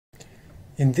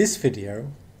In this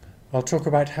video, I'll talk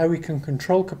about how we can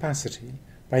control capacity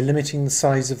by limiting the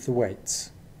size of the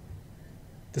weights.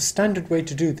 The standard way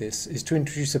to do this is to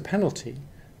introduce a penalty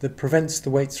that prevents the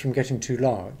weights from getting too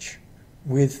large,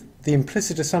 with the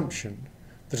implicit assumption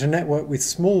that a network with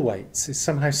small weights is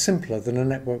somehow simpler than a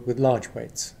network with large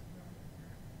weights.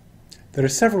 There are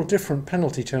several different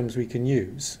penalty terms we can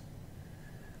use,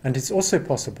 and it's also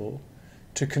possible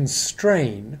to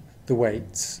constrain the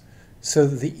weights so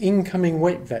that the incoming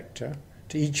weight vector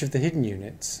to each of the hidden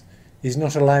units is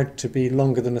not allowed to be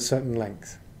longer than a certain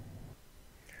length.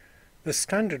 The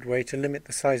standard way to limit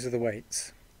the size of the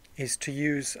weights is to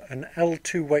use an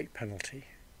L2 weight penalty,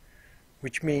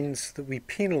 which means that we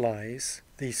penalize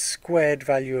the squared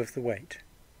value of the weight.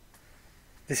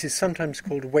 This is sometimes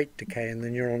called weight decay in the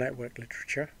neural network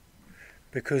literature,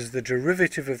 because the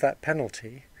derivative of that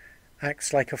penalty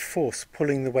acts like a force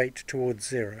pulling the weight towards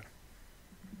zero.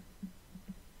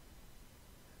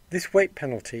 This weight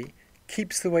penalty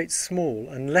keeps the weights small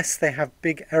unless they have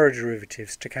big error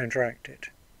derivatives to counteract it.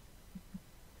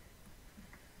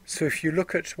 So if you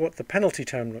look at what the penalty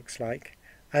term looks like,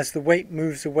 as the weight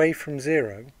moves away from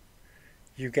zero,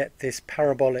 you get this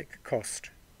parabolic cost.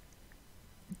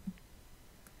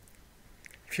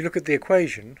 If you look at the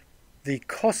equation, the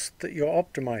cost that you're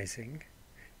optimizing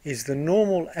is the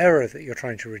normal error that you're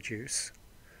trying to reduce,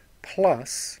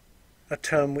 plus a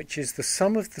term which is the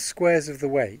sum of the squares of the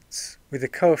weights with a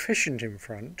coefficient in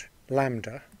front,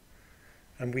 lambda,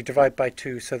 and we divide by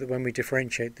 2 so that when we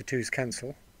differentiate the 2's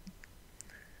cancel.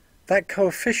 That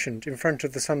coefficient in front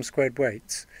of the sum squared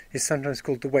weights is sometimes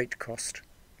called the weight cost.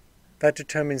 That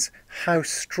determines how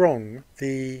strong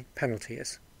the penalty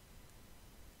is.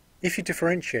 If you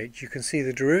differentiate, you can see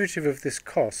the derivative of this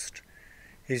cost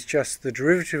is just the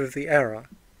derivative of the error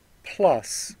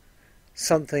plus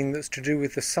something that's to do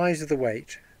with the size of the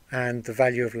weight and the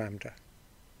value of lambda.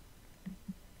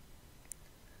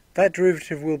 That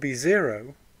derivative will be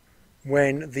 0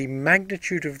 when the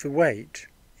magnitude of the weight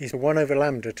is 1 over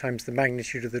lambda times the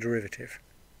magnitude of the derivative.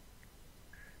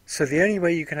 So the only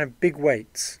way you can have big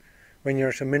weights when you're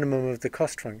at a minimum of the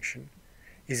cost function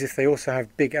is if they also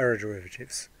have big error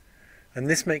derivatives. And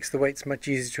this makes the weights much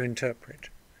easier to interpret.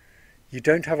 You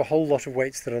don't have a whole lot of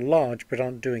weights that are large but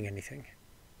aren't doing anything.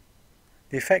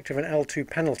 The effect of an L2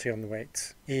 penalty on the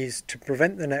weights is to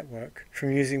prevent the network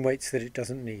from using weights that it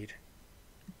doesn't need.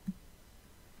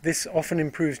 This often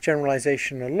improves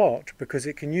generalization a lot because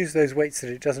it can use those weights that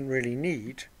it doesn't really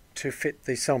need to fit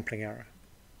the sampling error.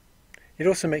 It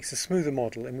also makes a smoother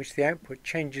model in which the output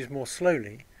changes more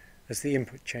slowly as the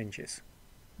input changes.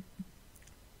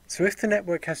 So if the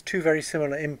network has two very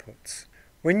similar inputs,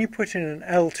 when you put in an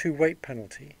L2 weight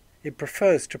penalty, it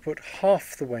prefers to put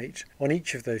half the weight on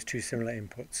each of those two similar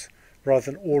inputs,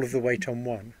 rather than all of the weight on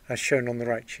one, as shown on the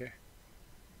right here.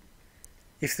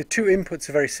 If the two inputs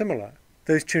are very similar,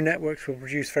 those two networks will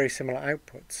produce very similar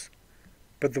outputs,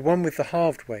 but the one with the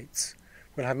halved weights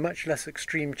will have much less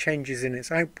extreme changes in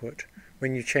its output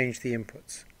when you change the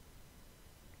inputs.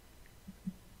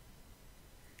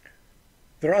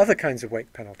 There are other kinds of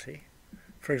weight penalty,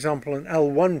 for example an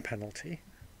L1 penalty,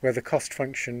 where the cost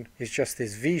function is just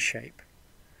this V shape.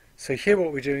 So here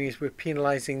what we're doing is we're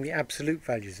penalizing the absolute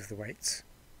values of the weights.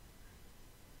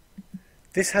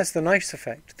 This has the nice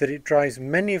effect that it drives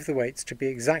many of the weights to be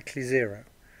exactly 0,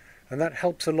 and that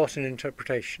helps a lot in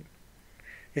interpretation.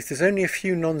 If there's only a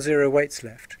few non-zero weights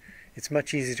left, it's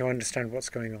much easier to understand what's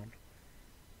going on.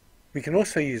 We can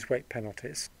also use weight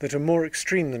penalties that are more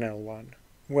extreme than L1,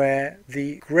 where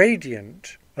the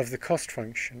gradient of the cost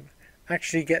function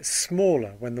actually gets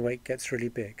smaller when the weight gets really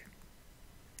big.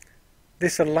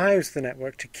 This allows the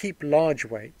network to keep large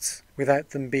weights without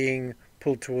them being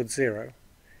pulled towards 0.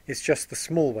 It's just the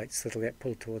small weights that will get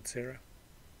pulled towards 0.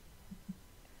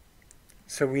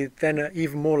 So we then are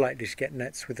even more likely to get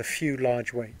nets with a few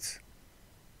large weights.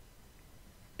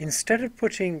 Instead of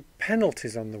putting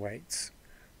penalties on the weights,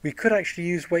 we could actually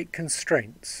use weight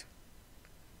constraints.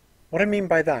 What I mean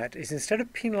by that is instead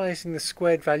of penalizing the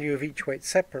squared value of each weight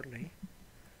separately,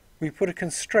 we put a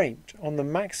constraint on the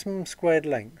maximum squared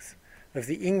length of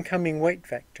the incoming weight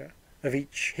vector of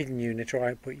each hidden unit or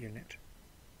output unit.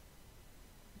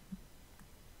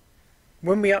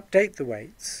 When we update the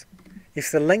weights, if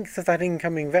the length of that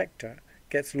incoming vector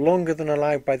gets longer than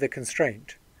allowed by the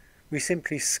constraint, we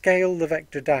simply scale the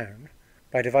vector down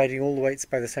by dividing all the weights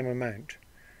by the same amount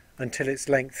until its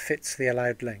length fits the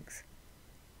allowed length.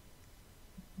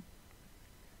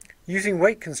 Using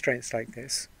weight constraints like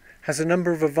this has a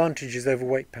number of advantages over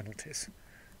weight penalties,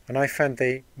 and I found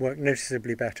they work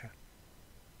noticeably better.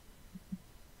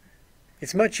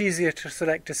 It's much easier to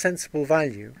select a sensible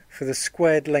value for the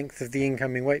squared length of the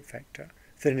incoming weight vector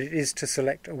than it is to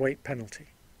select a weight penalty.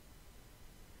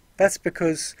 That's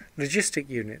because logistic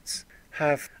units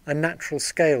have a natural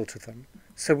scale to them,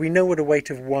 so we know what a weight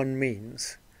of 1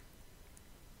 means.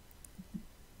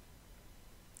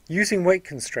 Using weight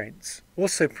constraints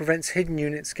also prevents hidden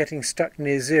units getting stuck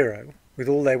near zero, with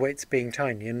all their weights being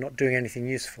tiny and not doing anything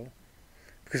useful.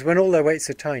 Because when all their weights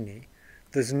are tiny,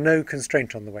 there's no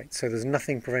constraint on the weight, so there's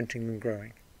nothing preventing them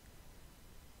growing.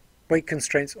 Weight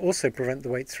constraints also prevent the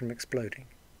weights from exploding.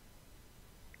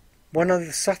 One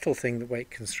other subtle thing that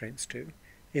weight constraints do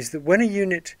is that when a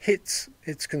unit hits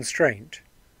its constraint,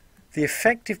 the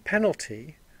effective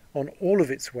penalty on all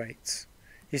of its weights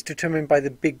is determined by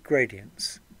the big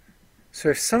gradients. So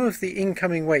if some of the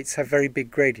incoming weights have very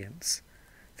big gradients,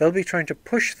 they'll be trying to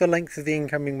push the length of the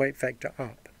incoming weight vector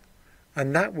up,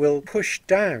 and that will push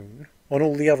down on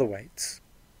all the other weights.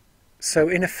 So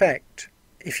in effect,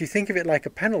 if you think of it like a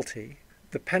penalty,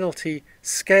 the penalty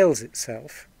scales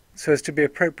itself so as to be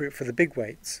appropriate for the big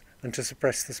weights and to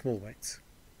suppress the small weights.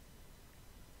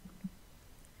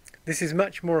 This is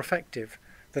much more effective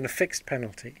than a fixed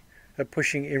penalty at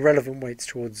pushing irrelevant weights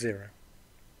towards zero.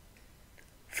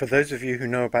 For those of you who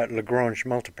know about Lagrange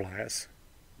multipliers,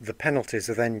 the penalties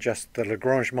are then just the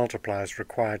Lagrange multipliers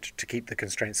required to keep the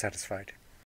constraint satisfied.